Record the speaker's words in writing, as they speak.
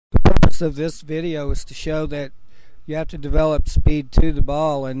purpose of this video is to show that you have to develop speed to the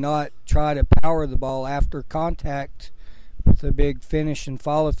ball and not try to power the ball after contact with a big finish and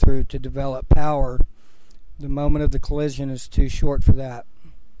follow through to develop power. The moment of the collision is too short for that.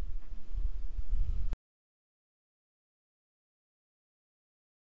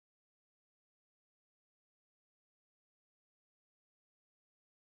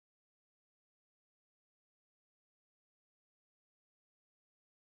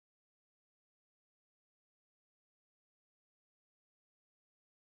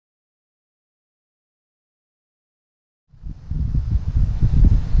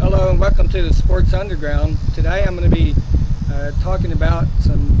 Hello and welcome to the Sports Underground. Today I'm going to be talking about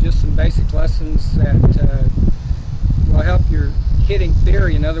some basic lessons that will help your hitting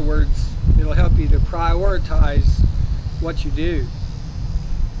theory. In other words, it'll help you to prioritize what you do.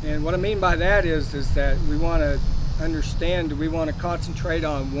 And what I mean by that is that we want to understand, do we want to concentrate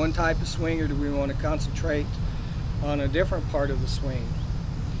on one type of swing or do we want to concentrate on a different part of the swing?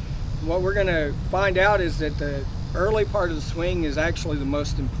 What we're going to find out is that the early part of the swing is actually the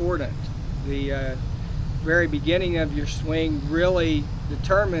most important. The very beginning of your swing really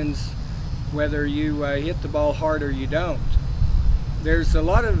determines whether you hit the ball hard or you don't. There's a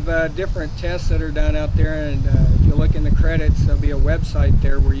lot of different tests that are done out there, and if you look in the credits, there'll be a website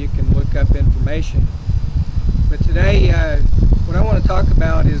there where you can look up information. But today, what I want to talk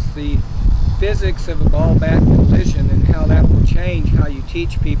about is the physics of a ball-bat collision and how that will change how you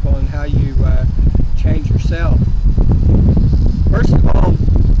teach people and how you change yourself. First of all,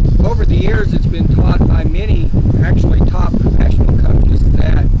 over the years it's been taught by many actually top professional coaches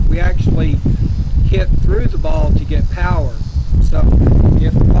that we actually hit through the ball to get power. So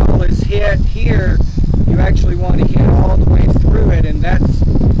if the ball is hit here, you actually want to hit all the way through it, and that's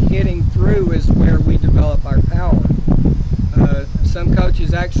hitting through is where we develop our power. Some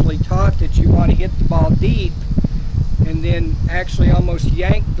coaches actually taught that you want to hit the ball deep and then actually almost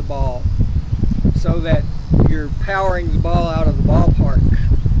yank the ball so that you're powering the ball out of the ballpark.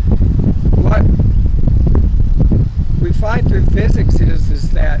 What we find through physics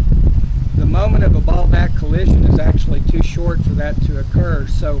is that the moment of a ball-bat collision is actually too short for that to occur.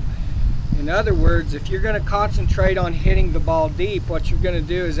 So in other words, if you're going to concentrate on hitting the ball deep, what you're going to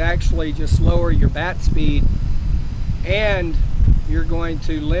do is actually just lower your bat speed, and you're going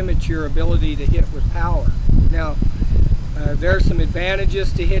to limit your ability to hit with power. Now, there are some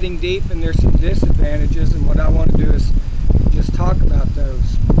advantages to hitting deep and there's some disadvantages, and what I want to do is just talk about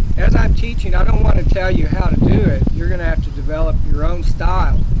those. As I'm teaching, I don't want to tell you how to do it. You're going to have to develop your own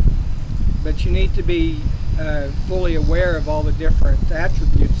style, but you need to be fully aware of all the different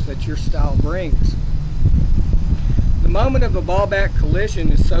attributes that your style brings. The moment of a ball-bat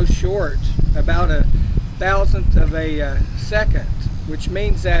collision is so short, about 1/1000th of a second, which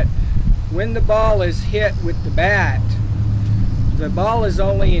means that when the ball is hit with the bat, the ball is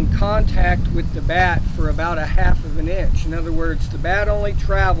only in contact with the bat for about 1/2 of an inch. In other words, the bat only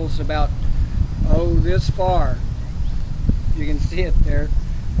travels about, this far. You can see it there.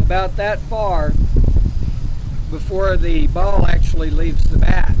 About that far before the ball actually leaves the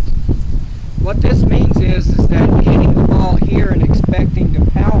bat. What this means is that hitting the ball here and expecting to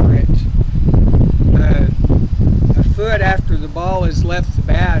power it a foot after the ball has left the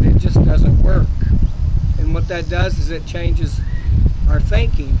bat, it just doesn't work. And what that does is it changes our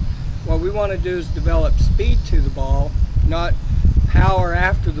thinking. What we want to do is develop speed to the ball, not power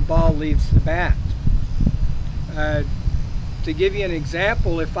after the ball leaves the bat. To give you an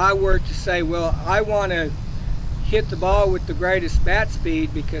example, if I were to say, well, I want to hit the ball with the greatest bat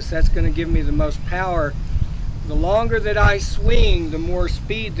speed because that's going to give me the most power, the longer that I swing, the more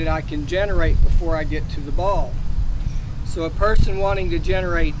speed that I can generate before I get to the ball. So a person wanting to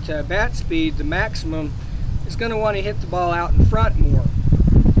generate bat speed, the maximum, is going to want to hit the ball out in front more.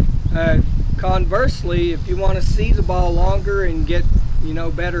 Conversely, if you want to see the ball longer and get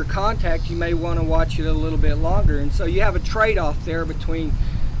better contact, you may want to watch it a little bit longer. And so you have a trade-off there between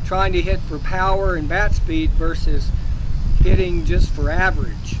trying to hit for power and bat speed versus hitting just for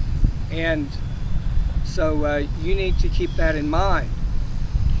average. And so you need to keep that in mind.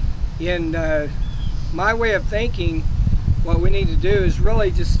 In my way of thinking, what we need to do is really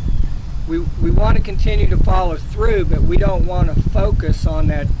just, we want to continue to follow through, but we don't want to focus on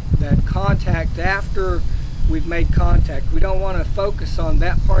that contact after we've made contact. We don't want to focus on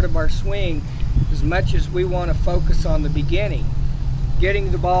that part of our swing as much as we want to focus on the beginning,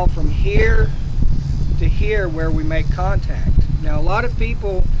 getting the ball from here to here where we make contact. Now, a lot of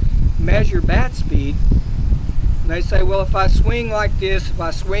people measure bat speed, and they say, well, if I swing like this, if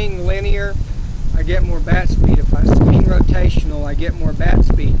I swing linear, I get more bat speed. If I swing rotational, I get more bat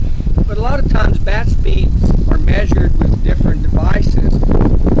speed. But lot of times bat speeds are measured with different devices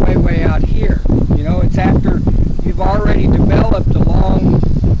way out here. You know, it's after you've already developed a long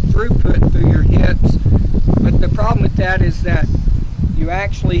throughput through your hips. But the problem with that is that you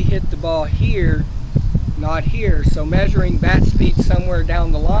actually hit the ball here, not here. So measuring bat speed somewhere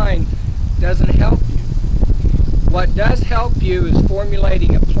down the line doesn't help you. What does help you is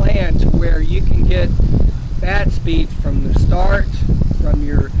formulating a plan to where you can get bat speed from the start, from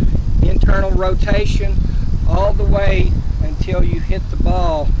your internal rotation, all the way until you hit the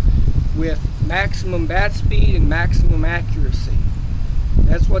ball with maximum bat speed and maximum accuracy.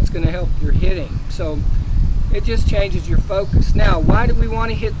 That's what's going to help your hitting. So it just changes your focus. Now, why do we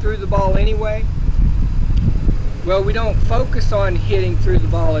want to hit through the ball anyway? Well, we don't focus on hitting through the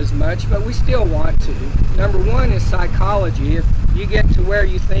ball as much, but we still want to. Number one is psychology. If you get to where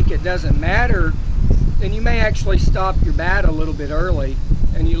you think it doesn't matter, then you may actually stop your bat a little bit early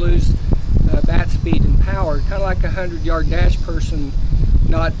and you lose bat speed and power. Kind of like a 100-yard dash person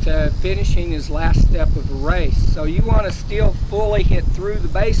not finishing his last step of a race. So you want to still fully hit through the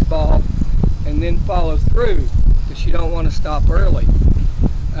baseball and then follow through, because you don't want to stop early.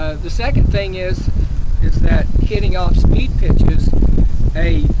 The second thing is that hitting off speed pitches,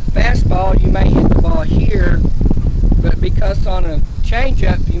 a fastball, you may hit the ball here, but because on a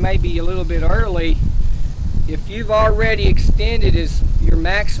changeup you may be a little bit early, if you've already extended your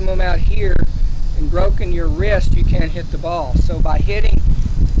maximum out here and broken your wrist, you can't hit the ball. So by hitting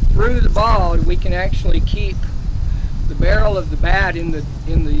through the ball, we can actually keep the barrel of the bat in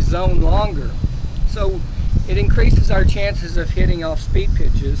the zone longer. So it increases our chances of hitting off speed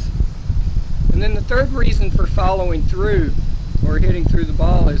pitches. And then the third reason for following through or hitting through the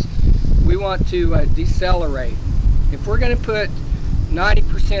ball is we want to decelerate. If we're going to put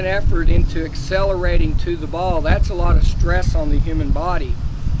 90% effort into accelerating to the ball, that's a lot of stress on the human body.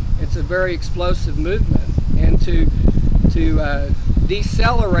 It's a very explosive movement, and to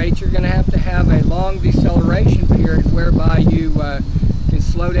decelerate, you're going to have a long deceleration period whereby you can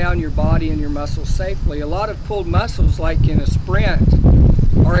slow down your body and your muscles safely. A lot of pulled muscles, like in a sprint,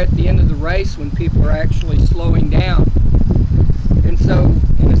 are at the end of the race when people are actually slowing down. And so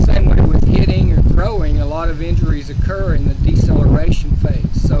in the same way with hitting or throwing, a lot of injuries occur in the deceleration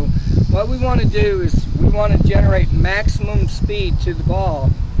phase. So what we want to do is we want to generate maximum speed to the ball,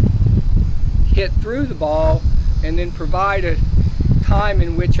 hit through the ball, and then provide a time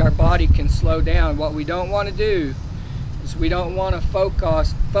in which our body can slow down. What we don't want to do is we don't want to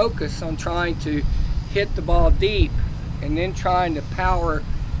focus on trying to hit the ball deep and then trying to power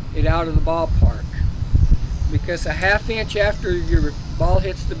it out of the ballpark, because a half inch after your ball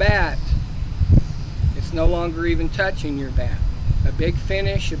hits the bat, it's no longer even touching your bat. A big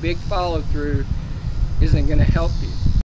finish, a big follow through isn't going to help you.